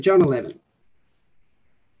John 11.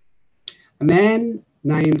 A man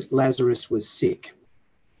named Lazarus was sick.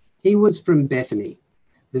 He was from Bethany,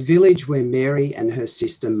 the village where Mary and her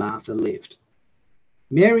sister Martha lived.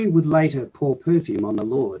 Mary would later pour perfume on the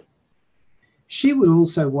Lord. She would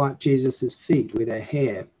also wipe Jesus' feet with her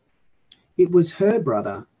hair. It was her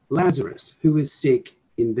brother, Lazarus, who was sick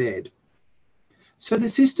in bed. So the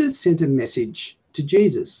sisters sent a message to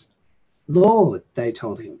Jesus. "Lord," they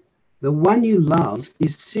told him, "the one you love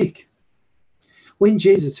is sick." When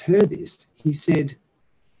Jesus heard this, he said,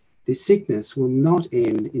 "This sickness will not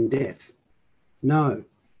end in death. No,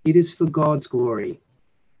 it is for God's glory.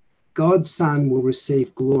 God's Son will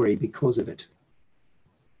receive glory because of it."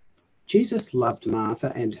 Jesus loved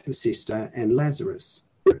Martha and her sister and Lazarus.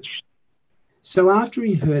 So after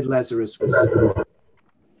he heard Lazarus was sick,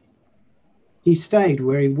 he stayed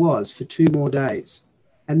where he was for 2 more days.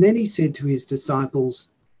 And then he said to his disciples,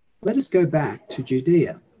 "Let us go back to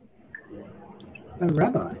Judea." "But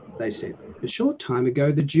Rabbi," they said, "a short time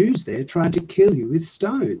ago the Jews there tried to kill you with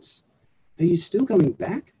stones. Are you still going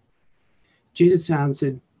back?" Jesus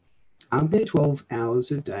answered, "Aren't there 12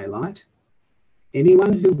 hours of daylight?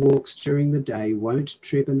 Anyone who walks during the day won't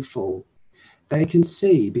trip and fall. They can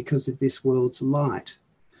see because of this world's light.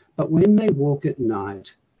 But when they walk at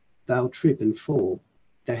night, they'll trip and fall.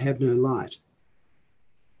 They have no light."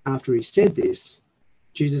 After he said this,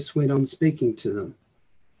 Jesus went on speaking to them.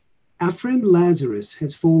 "Our friend Lazarus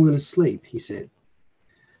has fallen asleep," he said,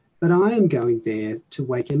 "but I am going there to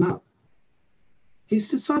wake him up." His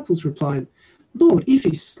disciples replied, "Lord, if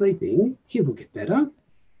he's sleeping, he will get better."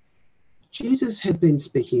 Jesus had been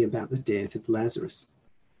speaking about the death of Lazarus,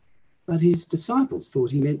 but his disciples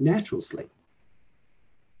thought he meant natural sleep.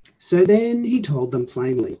 So then he told them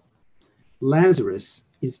plainly, "Lazarus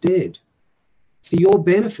is dead. For your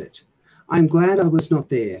benefit, I am glad I was not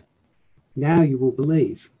there. Now you will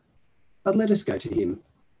believe. But let us go to him."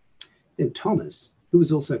 Then Thomas, who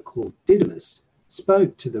was also called Didymus,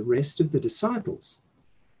 spoke to the rest of the disciples.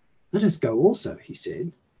 "Let us go also," he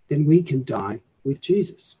said, "then we can die with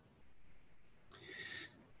Jesus."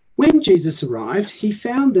 When Jesus arrived, he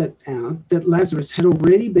found out that Lazarus had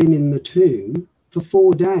already been in the tomb for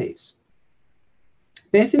 4 days.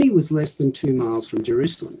 Bethany was less than 2 miles from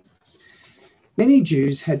Jerusalem. Many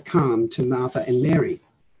Jews had come to Martha and Mary.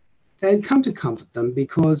 They had come to comfort them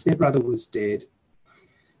because their brother was dead.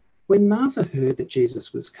 When Martha heard that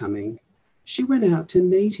Jesus was coming, she went out to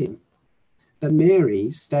meet him, but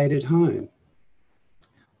Mary stayed at home.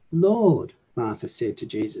 "Lord," Martha said to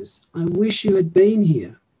Jesus, "I wish you had been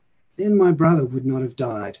here. Then my brother would not have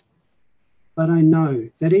died. But I know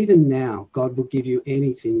that even now God will give you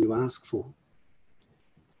anything you ask for."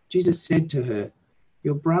 Jesus said to her,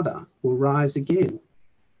 "Your brother will rise again."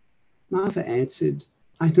 Martha answered,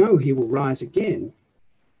 "I know he will rise again.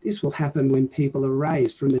 This will happen when people are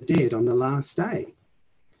raised from the dead on the last day."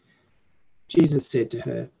 Jesus said to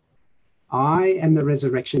her, "I am the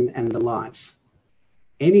resurrection and the life.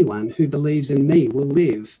 Anyone who believes in me will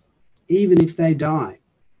live, even if they die.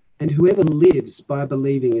 And whoever lives by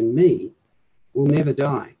believing in me will never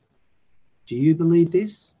die. Do you believe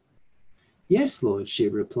this?" "Yes, Lord," she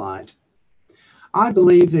replied. "I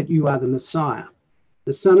believe that you are the Messiah,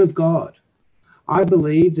 the Son of God. I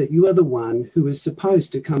believe that you are the one who is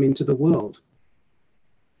supposed to come into the world."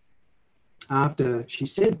 After she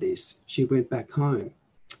said this, she went back home.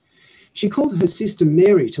 She called her sister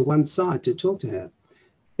Mary to one side to talk to her.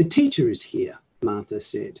 "The teacher is here," Martha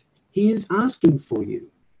said. "He is asking for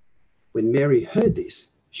you." When Mary heard this,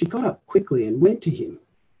 she got up quickly and went to him.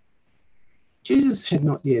 Jesus had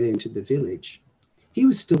not yet entered the village. He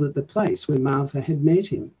was still at the place where Martha had met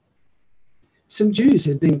him. Some Jews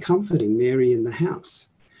had been comforting Mary in the house.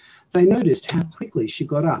 They noticed how quickly she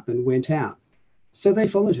got up and went out, so they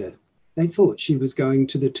followed her. They thought she was going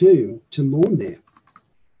to the tomb to mourn there.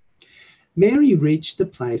 Mary reached the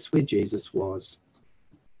place where Jesus was.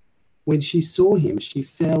 When she saw him, she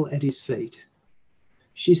fell at his feet.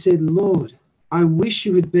 She said, "Lord, I wish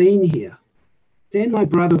you had been here. Then my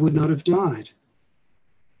brother would not have died."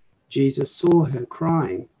 Jesus saw her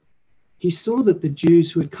crying. He saw that the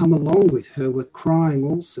Jews who had come along with her were crying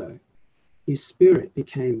also. His spirit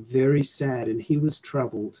became very sad and he was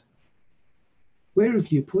troubled. "Where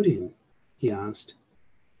have you put him?" he asked.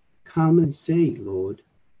 "Come and see, Lord,"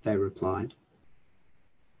 they replied.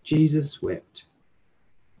 Jesus wept.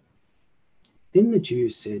 Then the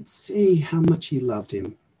Jews said, "See how much he loved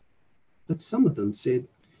him." But some of them said,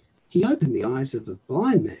 "He opened the eyes of a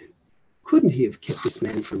blind man. Couldn't he have kept this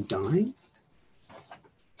man from dying?"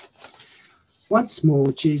 Once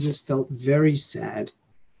more, Jesus felt very sad.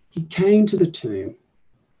 He came to the tomb.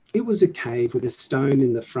 It was a cave with a stone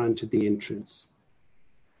in the front of the entrance.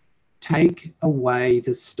 "Take away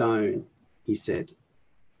the stone," he said.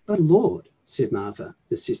 "But Lord," said Martha,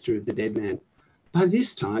 the sister of the dead man, "by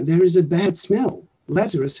this time there is a bad smell.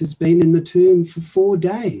 Lazarus has been in the tomb for 4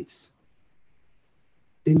 days."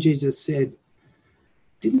 Then Jesus said,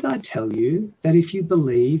 "Didn't I tell you that if you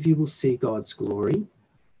believe, you will see God's glory?"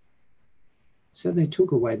 So they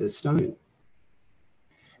took away the stone.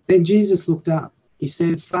 Then Jesus looked up. He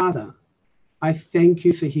said, "Father, I thank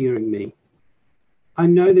you for hearing me. I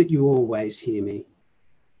know that you always hear me,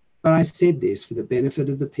 but I said this for the benefit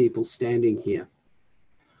of the people standing here.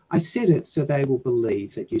 I said it so they will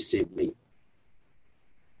believe that you sent me."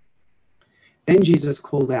 Then Jesus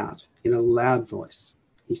called out in a loud voice.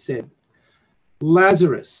 He said,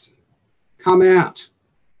 "Lazarus, come out."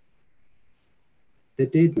 The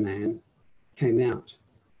dead man came out.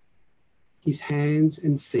 His hands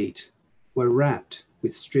and feet were wrapped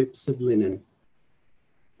with strips of linen.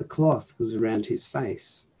 The cloth was around his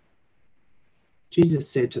face. Jesus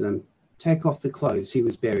said to them, "Take off the clothes he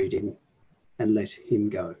was buried in and let him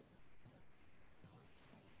go."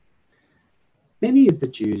 Many of the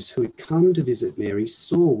Jews who had come to visit Mary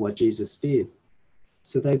saw what Jesus did,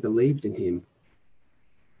 so they believed in him.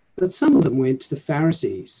 But some of them went to the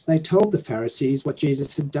Pharisees. They told the Pharisees what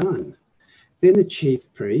Jesus had done. Then the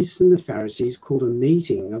chief priests and the Pharisees called a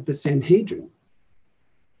meeting of the Sanhedrin.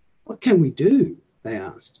 "What can we do?" they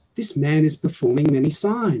asked. "This man is performing many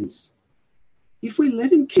signs. If we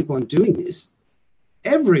let him keep on doing this,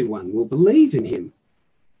 everyone will believe in him.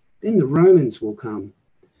 Then the Romans will come.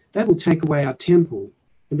 They will take away our temple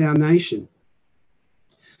and our nation."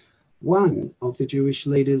 One of the Jewish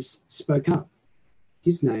leaders spoke up.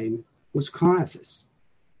 His name was Caiaphas.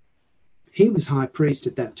 He was high priest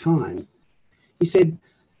at that time. He said,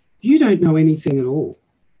 "You don't know anything at all.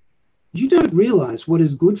 You don't realize what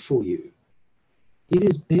is good for you. It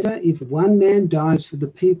is better if one man dies for the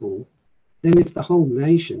people than if the whole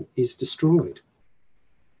nation is destroyed."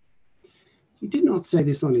 He did not say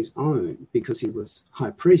this on his own because he was high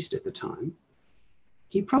priest at the time.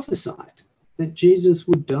 He prophesied that Jesus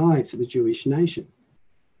would die for the Jewish nation.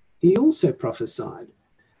 He also prophesied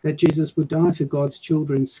that Jesus would die for God's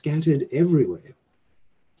children scattered everywhere.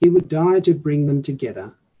 He would die to bring them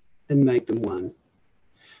together and make them one.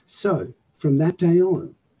 So, from that day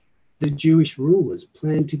on, the Jewish rulers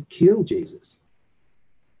planned to kill Jesus.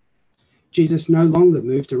 Jesus no longer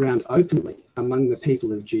moved around openly among the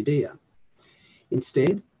people of Judea.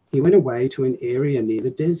 Instead, he went away to an area near the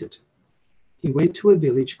desert. He went to a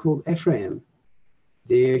village called Ephraim.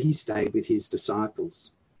 There he stayed with his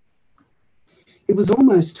disciples. It was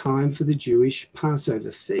almost time for the Jewish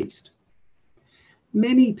Passover feast.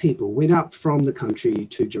 Many people went up from the country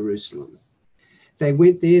to Jerusalem. They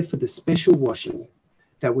went there for the special washing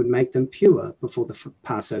that would make them pure before the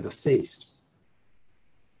Passover feast.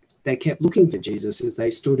 They kept looking for Jesus as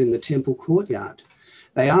they stood in the temple courtyard.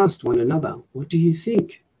 They asked one another, "What do you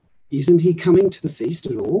think? Isn't he coming to the feast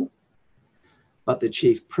at all?" But the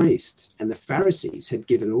chief priests and the Pharisees had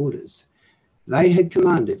given orders. They had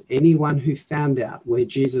commanded anyone who found out where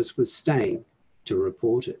Jesus was staying to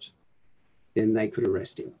report it. Then they could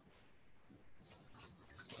arrest him.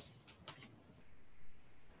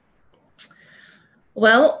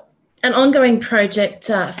 Well, an ongoing project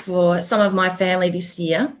for some of my family this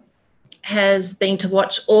year has been to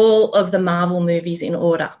watch all of the Marvel movies in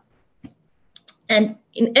order. And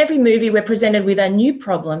in every movie, we're presented with a new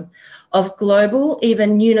problem of global,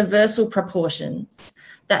 even universal proportions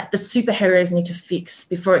that the superheroes need to fix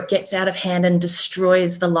before it gets out of hand and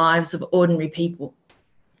destroys the lives of ordinary people.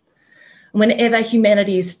 Whenever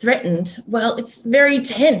humanity is threatened, well, it's very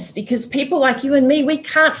tense because people like you and me, we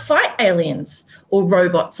can't fight aliens or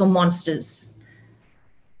robots or monsters.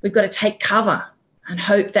 We've got to take cover and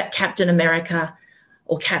hope that Captain America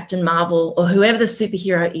or Captain Marvel or whoever the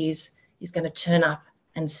superhero is going to turn up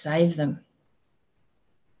and save them.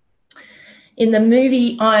 In the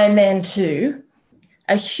movie Iron Man 2,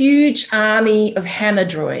 a huge army of hammer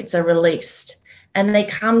droids are released and they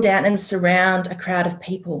come down and surround a crowd of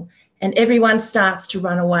people and everyone starts to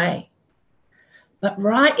run away. But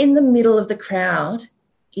right in the middle of the crowd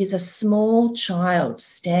is a small child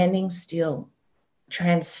standing still,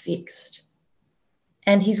 transfixed.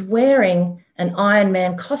 And he's wearing an Iron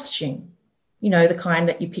Man costume, you know, the kind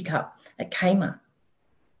that you pick up at Kmart.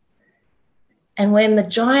 And when the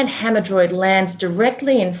giant hammer droid lands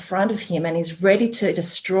directly in front of him and is ready to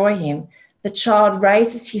destroy him, the child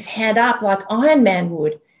raises his hand up like Iron Man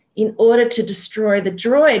would in order to destroy the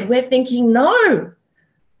droid. We're thinking, no.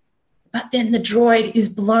 But then the droid is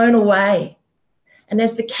blown away And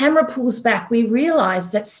as the camera pulls back, we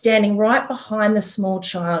realise that standing right behind the small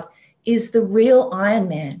child is the real Iron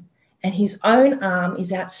Man, and his own arm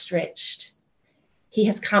is outstretched. He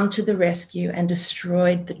has come to the rescue and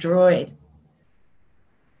destroyed the droid.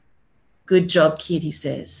 Good job, kid, he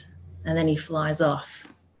says, and then he flies off.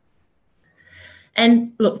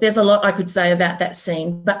 And look, there's a lot I could say about that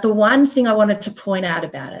scene, but the one thing I wanted to point out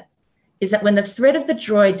about it is that when the threat of the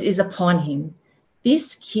droids is upon him,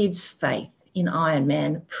 this kid's faith in Iron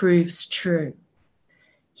Man proves true.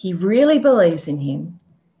 He really believes in him,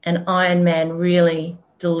 and Iron Man really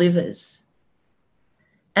delivers.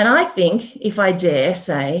 And I think, if I dare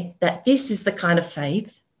say, that this is the kind of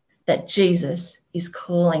faith that Jesus is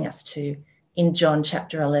calling us to in John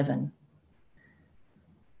chapter 11.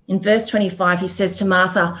 In verse 25, he says to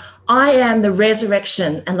Martha, I am the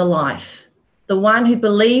resurrection and the life. The one who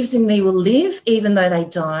believes in me will live even though they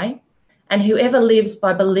die, and whoever lives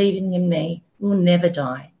by believing in me will never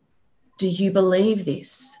die. Do you believe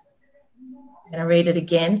this? I'm going to read it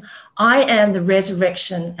again. I am the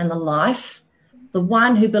resurrection and the life. The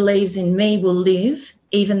one who believes in me will live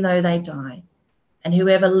even though they die, and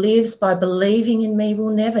whoever lives by believing in me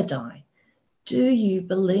will never die. Do you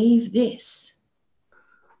believe this?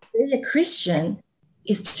 Being a Christian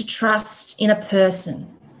is to trust in a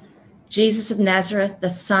person, Jesus of Nazareth, the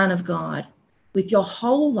Son of God, with your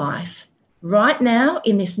whole life, right now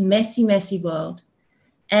in this messy, messy world,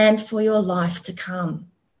 and for your life to come.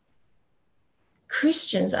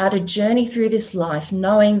 Christians are to journey through this life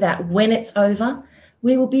knowing that when it's over,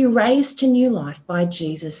 we will be raised to new life by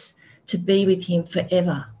Jesus to be with him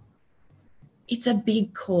forever. It's a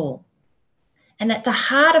big call. And at the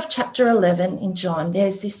heart of chapter 11 in John,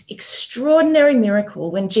 there's this extraordinary miracle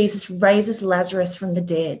when Jesus raises Lazarus from the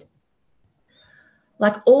dead.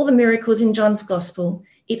 Like all the miracles in John's gospel,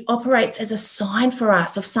 it operates as a sign for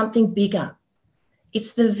us of something bigger.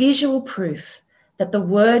 It's the visual proof that the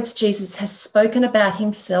words Jesus has spoken about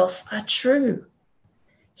himself are true.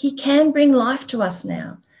 He can bring life to us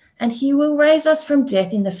now, and he will raise us from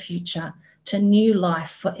death in the future to new life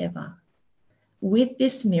forever. With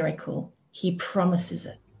this miracle, he promises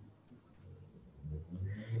it.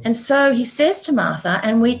 And so he says to Martha,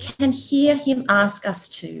 and we can hear him ask us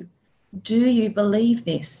to, do you believe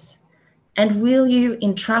this? And will you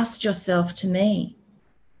entrust yourself to me?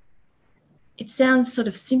 It sounds sort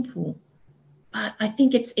of simple, but I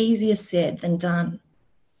think it's easier said than done,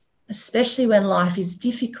 especially when life is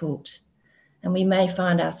difficult and we may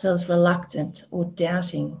find ourselves reluctant or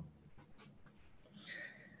doubting.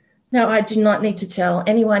 Now, I do not need to tell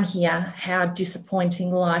anyone here how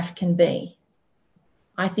disappointing life can be.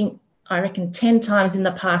 I reckon 10 times in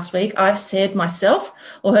the past week, I've said myself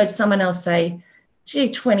or heard someone else say, gee,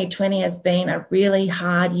 2020 has been a really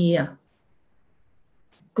hard year.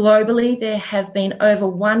 Globally, there have been over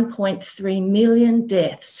 1.3 million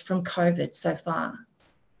deaths from COVID so far.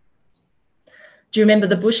 Do you remember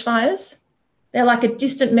the bushfires? They're like a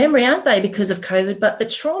distant memory, aren't they, because of COVID? But the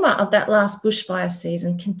trauma of that last bushfire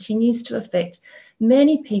season continues to affect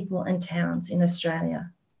many people and towns in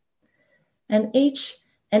Australia. And each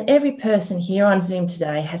and every person here on Zoom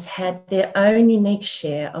today has had their own unique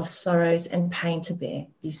share of sorrows and pain to bear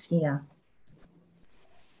this year.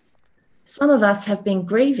 Some of us have been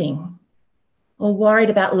grieving or worried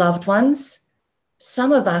about loved ones.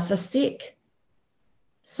 Some of us are sick.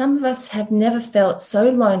 Some of us have never felt so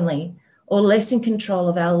lonely or less in control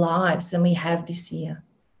of our lives than we have this year.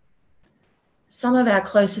 Some of our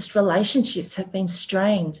closest relationships have been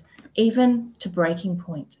strained, even to breaking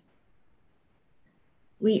point.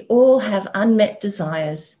 We all have unmet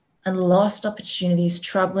desires and lost opportunities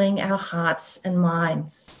troubling our hearts and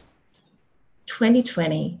minds.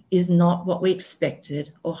 2020 is not what we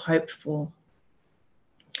expected or hoped for.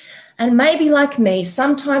 And maybe like me,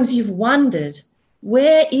 sometimes you've wondered,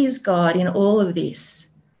 where is God in all of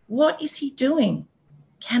this? What is he doing?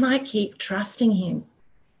 Can I keep trusting him?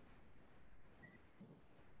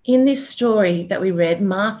 In this story that we read,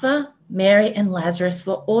 Martha, Mary, and Lazarus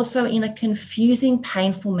were also in a confusing,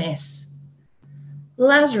 painful mess.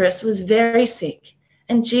 Lazarus was very sick,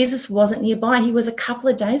 and Jesus wasn't nearby. He was a couple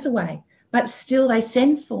of days away, but still they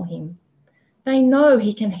send for him. They know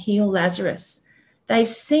he can heal Lazarus. They've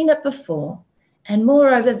seen it before, and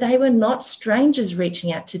moreover, they were not strangers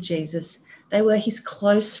reaching out to Jesus. They were his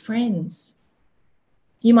close friends.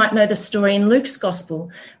 You might know the story in Luke's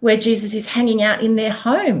gospel where Jesus is hanging out in their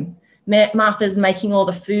home. Martha's making all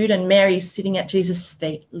the food and Mary's sitting at Jesus'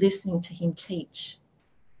 feet, listening to him teach.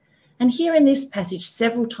 And here in this passage,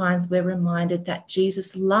 several times we're reminded that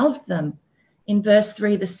Jesus loved them. In verse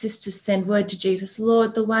 3, the sisters send word to Jesus,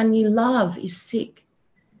 Lord, the one you love is sick.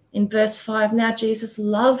 In verse 5, now Jesus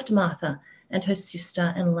loved Martha and her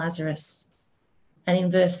sister and Lazarus. And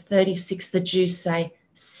in verse 36, the Jews say,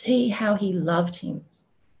 see how he loved him.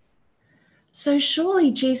 So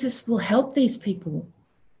surely Jesus will help these people.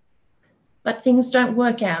 But things don't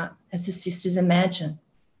work out as the sisters imagine,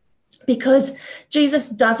 because Jesus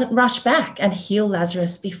doesn't rush back and heal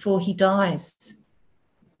Lazarus before he dies.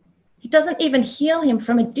 He doesn't even heal him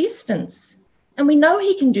from a distance. And we know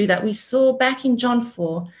he can do that. We saw back in John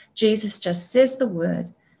 4, Jesus just says the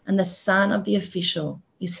word and the son of the official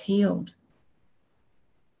is healed.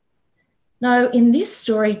 No, in this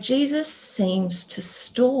story, Jesus seems to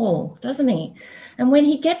stall, doesn't he? And when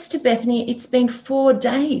he gets to Bethany, it's been 4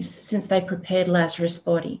 days since they prepared Lazarus'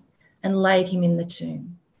 body and laid him in the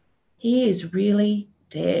tomb. He is really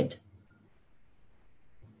dead.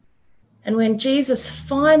 And when Jesus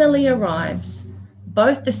finally arrives,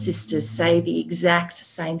 both the sisters say the exact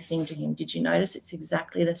same thing to him. Did you notice? It's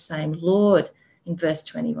exactly the same. Lord, in verse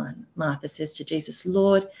 21, Martha says to Jesus,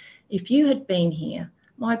 Lord, if you had been here,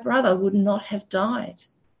 my brother would not have died.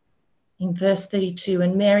 In verse 32,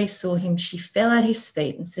 when Mary saw him, she fell at his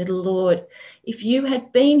feet and said, Lord, if you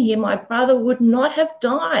had been here, my brother would not have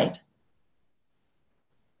died.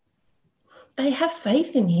 They have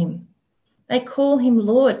faith in him. They call him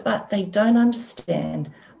Lord, but they don't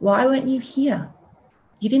understand. Why weren't you here?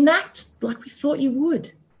 You didn't act like we thought you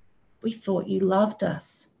would. We thought you loved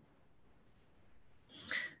us.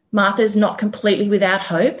 Martha's not completely without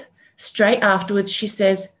hope. Straight afterwards, she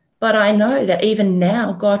says, but I know that even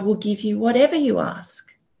now God will give you whatever you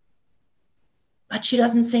ask. But she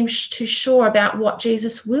doesn't seem too sure about what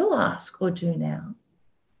Jesus will ask or do now.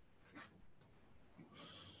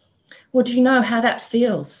 Well, do you know how that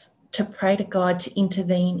feels, to pray to God to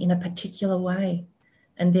intervene in a particular way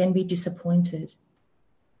and then be disappointed?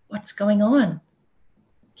 What's going on?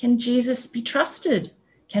 Can Jesus be trusted?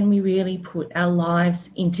 Can we really put our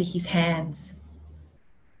lives into his hands?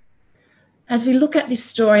 As we look at this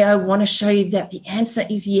story, I want to show you that the answer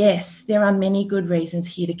is yes. There are many good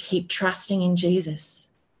reasons here to keep trusting in Jesus.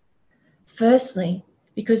 Firstly,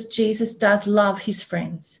 because Jesus does love his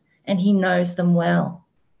friends and he knows them well.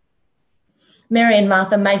 Mary and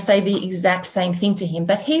Martha may say the exact same thing to him,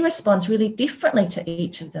 but he responds really differently to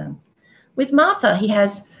each of them. With Martha, he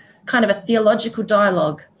has kind of a theological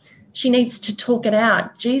dialogue. She needs to talk it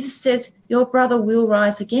out. Jesus says, your brother will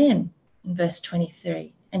rise again, in verse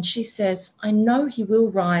 23. And she says, I know he will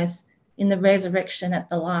rise in the resurrection at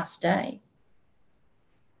the last day.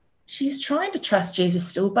 She's trying to trust Jesus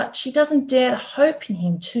still, but she doesn't dare to hope in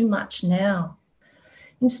him too much now.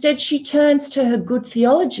 Instead, she turns to her good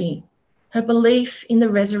theology, her belief in the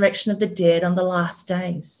resurrection of the dead on the last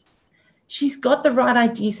days. She's got the right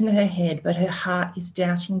ideas in her head, but her heart is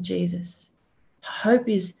doubting Jesus. Her hope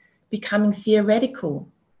is becoming theoretical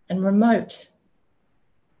and remote.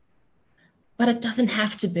 But it doesn't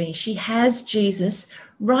have to be. She has Jesus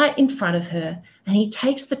right in front of her, and he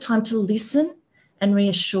takes the time to listen and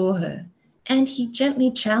reassure her. And he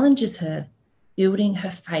gently challenges her, building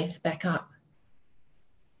her faith back up.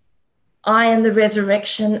 I am the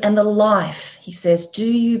resurrection and the life, he says. Do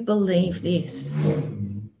you believe this?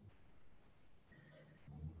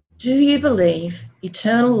 Do you believe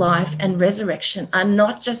eternal life and resurrection are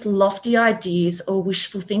not just lofty ideas or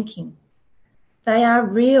wishful thinking? They are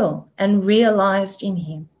real and realized in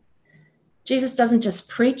him. Jesus doesn't just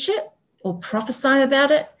preach it or prophesy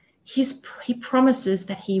about it. He promises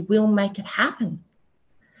that he will make it happen.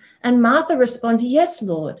 And Martha responds, yes,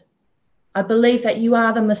 Lord, I believe that you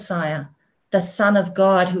are the Messiah, the Son of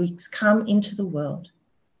God who has come into the world.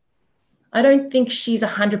 I don't think she's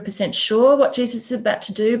 100% sure what Jesus is about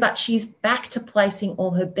to do, but she's back to placing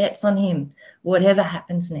all her bets on him, whatever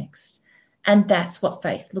happens next. And that's what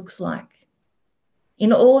faith looks like.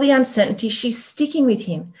 In all the uncertainty, she's sticking with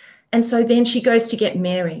him. And so then she goes to get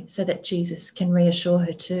Mary so that Jesus can reassure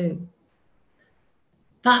her too.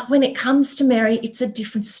 But when it comes to Mary, it's a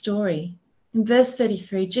different story. In verse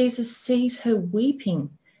 33, Jesus sees her weeping,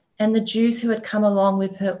 and the Jews who had come along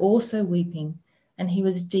with her also weeping, and he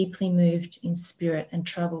was deeply moved in spirit and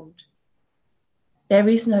troubled. There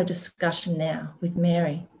is no discussion now with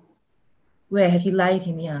Mary. Where have you laid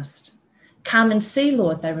him? He asked. Come and see,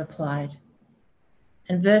 Lord, they replied.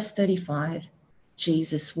 And verse 35,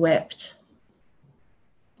 Jesus wept.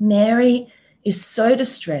 Mary is so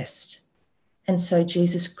distressed, and so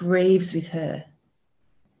Jesus grieves with her,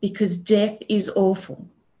 because death is awful,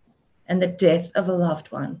 and the death of a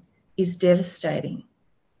loved one is devastating.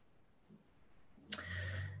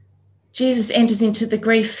 Jesus enters into the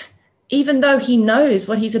grief even though he knows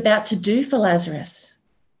what he's about to do for Lazarus.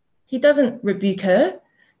 He doesn't rebuke her.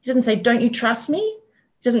 He doesn't say, don't you trust me?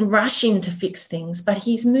 He doesn't rush in to fix things, but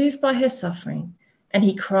he's moved by her suffering and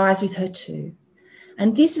he cries with her too.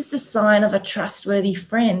 And this is the sign of a trustworthy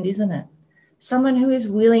friend, isn't it? Someone who is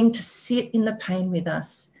willing to sit in the pain with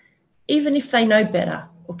us, even if they know better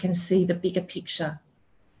or can see the bigger picture.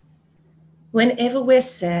 Whenever we're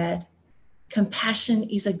sad, compassion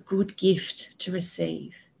is a good gift to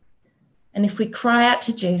receive. And if we cry out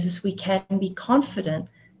to Jesus, we can be confident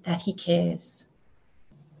that he cares.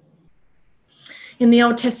 In the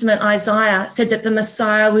Old Testament, Isaiah said that the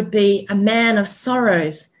Messiah would be a man of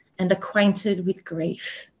sorrows and acquainted with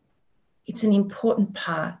grief. It's an important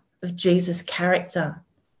part of Jesus' character.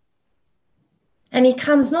 And he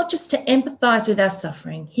comes not just to empathize with our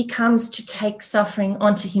suffering, he comes to take suffering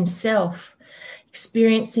onto himself,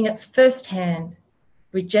 experiencing it firsthand: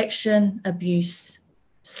 rejection, abuse,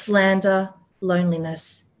 slander,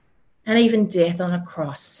 loneliness, and even death on a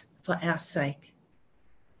cross for our sake.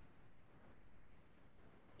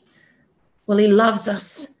 Well, he loves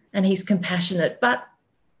us and he's compassionate, but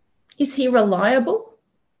is he reliable?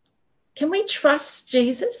 Can we trust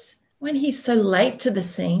Jesus when he's so late to the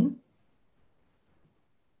scene?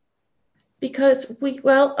 Because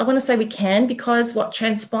I want to say we can, because what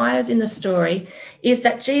transpires in the story is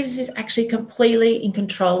that Jesus is actually completely in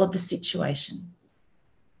control of the situation.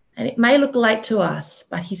 And it may look late to us,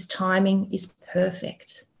 but his timing is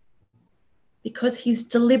perfect because he's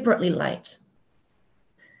deliberately late.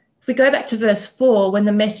 If we go back to verse 4, when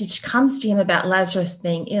the message comes to him about Lazarus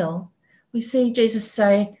being ill, we see Jesus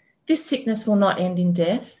say, "This sickness will not end in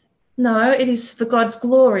death. No, it is for God's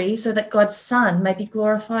glory, so that God's Son may be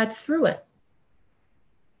glorified through it."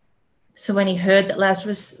 So when he heard that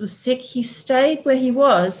Lazarus was sick, he stayed where he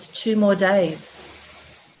was 2 more days.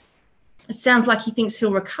 It sounds like he thinks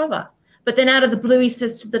he'll recover. But then out of the blue, he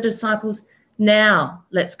says to the disciples, "Now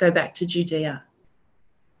let's go back to Judea."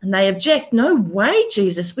 And they object. "No way,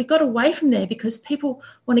 Jesus. We got away from there because people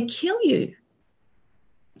want to kill you."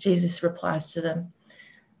 Jesus replies to them,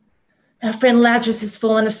 "Our friend Lazarus has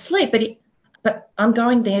fallen asleep, but I'm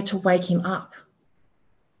going there to wake him up."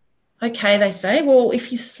 "Okay," they say. "Well, if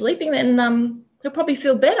he's sleeping, then he'll probably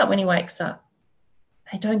feel better when he wakes up."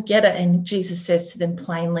 They don't get it. And Jesus says to them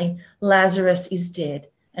plainly, "Lazarus is dead.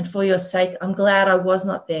 And for your sake, I'm glad I was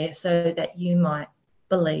not there so that you might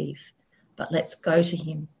believe. But let's go to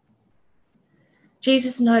him."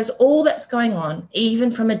 Jesus knows all that's going on, even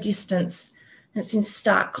from a distance. And it's in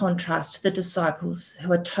stark contrast to the disciples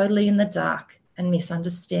who are totally in the dark and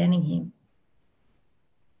misunderstanding him.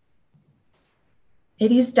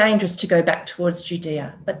 It is dangerous to go back towards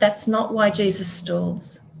Judea, but that's not why Jesus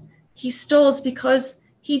stalls. He stalls because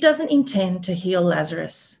he doesn't intend to heal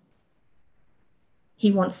Lazarus.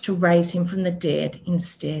 He wants to raise him from the dead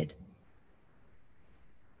instead.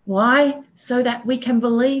 Why? So that we can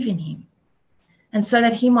believe in him, and so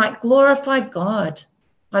that he might glorify God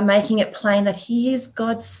by making it plain that he is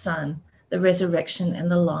God's Son, the resurrection and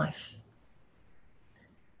the life.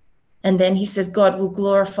 And then he says God will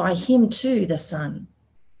glorify him too, the Son.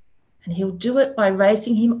 And he'll do it by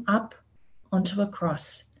raising him up onto a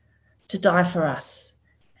cross to die for us,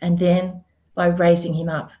 and then by raising him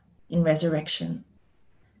up in resurrection.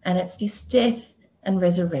 And it's this death and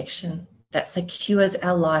resurrection that secures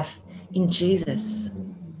our life in Jesus.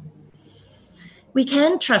 We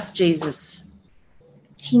can trust Jesus.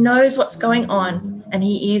 He knows what's going on and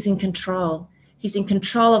he is in control. He's in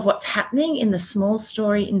control of what's happening in the small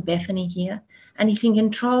story in Bethany here, and he's in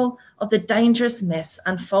control of the dangerous mess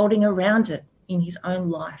unfolding around it in his own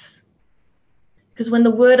life. Because when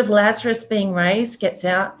the word of Lazarus being raised gets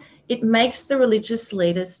out, it makes the religious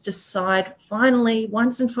leaders decide finally,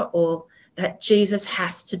 once and for all, that Jesus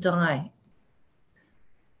has to die.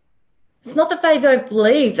 It's not that they don't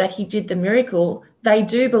believe that he did the miracle. They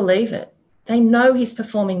do believe it. They know he's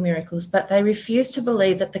performing miracles, but they refuse to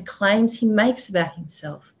believe that the claims he makes about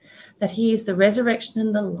himself, that he is the resurrection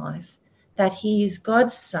and the life, that he is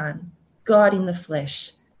God's Son, God in the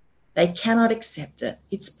flesh, they cannot accept it.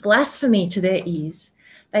 It's blasphemy to their ears.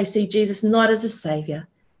 They see Jesus not as a saviour,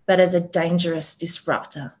 but as a dangerous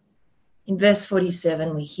disruptor. In verse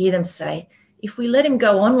 47, we hear them say, "If we let him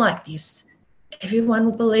go on like this, everyone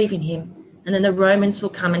will believe in him, and then the Romans will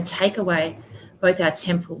come and take away both our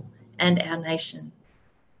temple and our nation."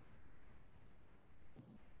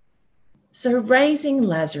 So raising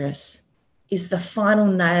Lazarus is the final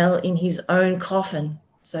nail in his own coffin,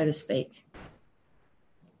 so to speak.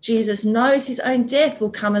 Jesus knows his own death will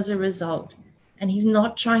come as a result, and he's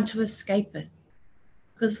not trying to escape it.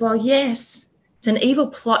 Because while, yes, it's an evil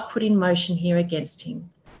plot put in motion here against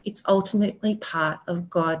him, it's ultimately part of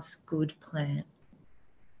God's good plan.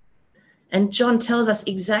 And John tells us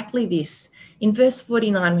exactly this in verse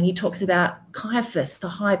 49 when he talks about Caiaphas, the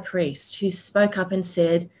high priest, who spoke up and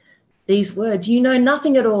said these words, "You know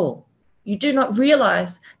nothing at all. You do not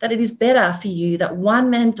realize that it is better for you that one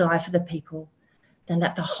man die for the people than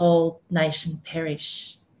that the whole nation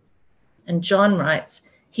perish." And John writes,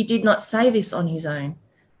 he did not say this on his own,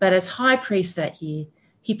 but as high priest that year,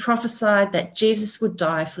 he prophesied that Jesus would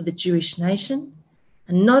die for the Jewish nation,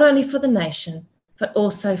 and not only for the nation, but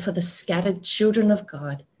also for the scattered children of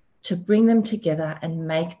God, to bring them together and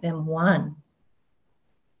make them one.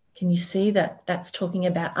 Can you see that? That's talking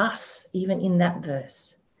about us, even in that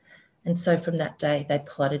verse. And so from that day, they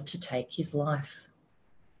plotted to take his life.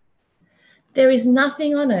 There is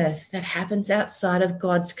nothing on earth that happens outside of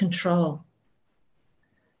God's control.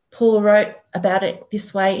 Paul wrote about it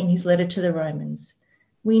this way in his letter to the Romans.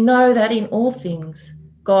 We know that in all things,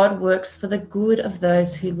 God works for the good of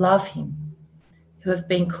those who love him, who have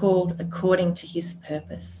been called according to his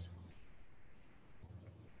purpose.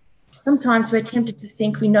 Sometimes we're tempted to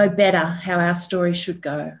think we know better how our story should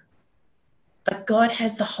go. But God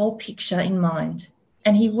has the whole picture in mind,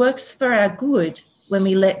 and he works for our good when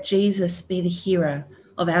we let Jesus be the hero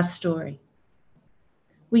of our story.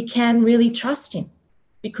 We can really trust him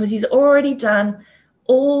because he's already done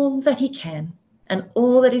all that he can and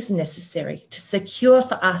all that is necessary to secure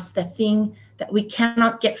for us the thing that we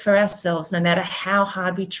cannot get for ourselves, no matter how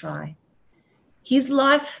hard we try. His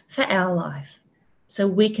life for our life, so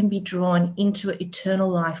we can be drawn into eternal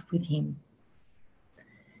life with him.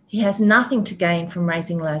 He has nothing to gain from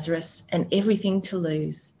raising Lazarus and everything to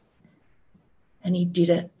lose. And he did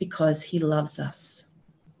it because he loves us.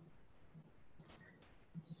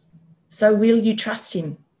 So will you trust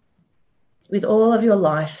him with all of your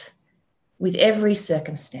life, with every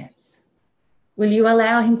circumstance? Will you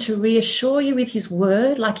allow him to reassure you with his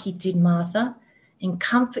word like he did Martha and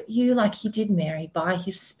comfort you like he did Mary by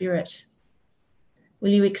his Spirit? Will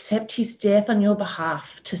you accept his death on your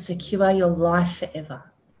behalf to secure your life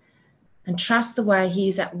forever and trust the way he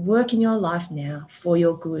is at work in your life now for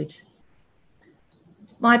your good?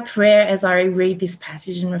 My prayer as I read this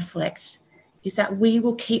passage and reflect is that we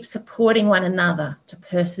will keep supporting one another to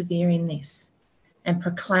persevere in this and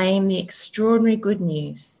proclaim the extraordinary good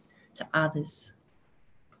news to others.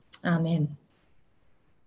 Amen.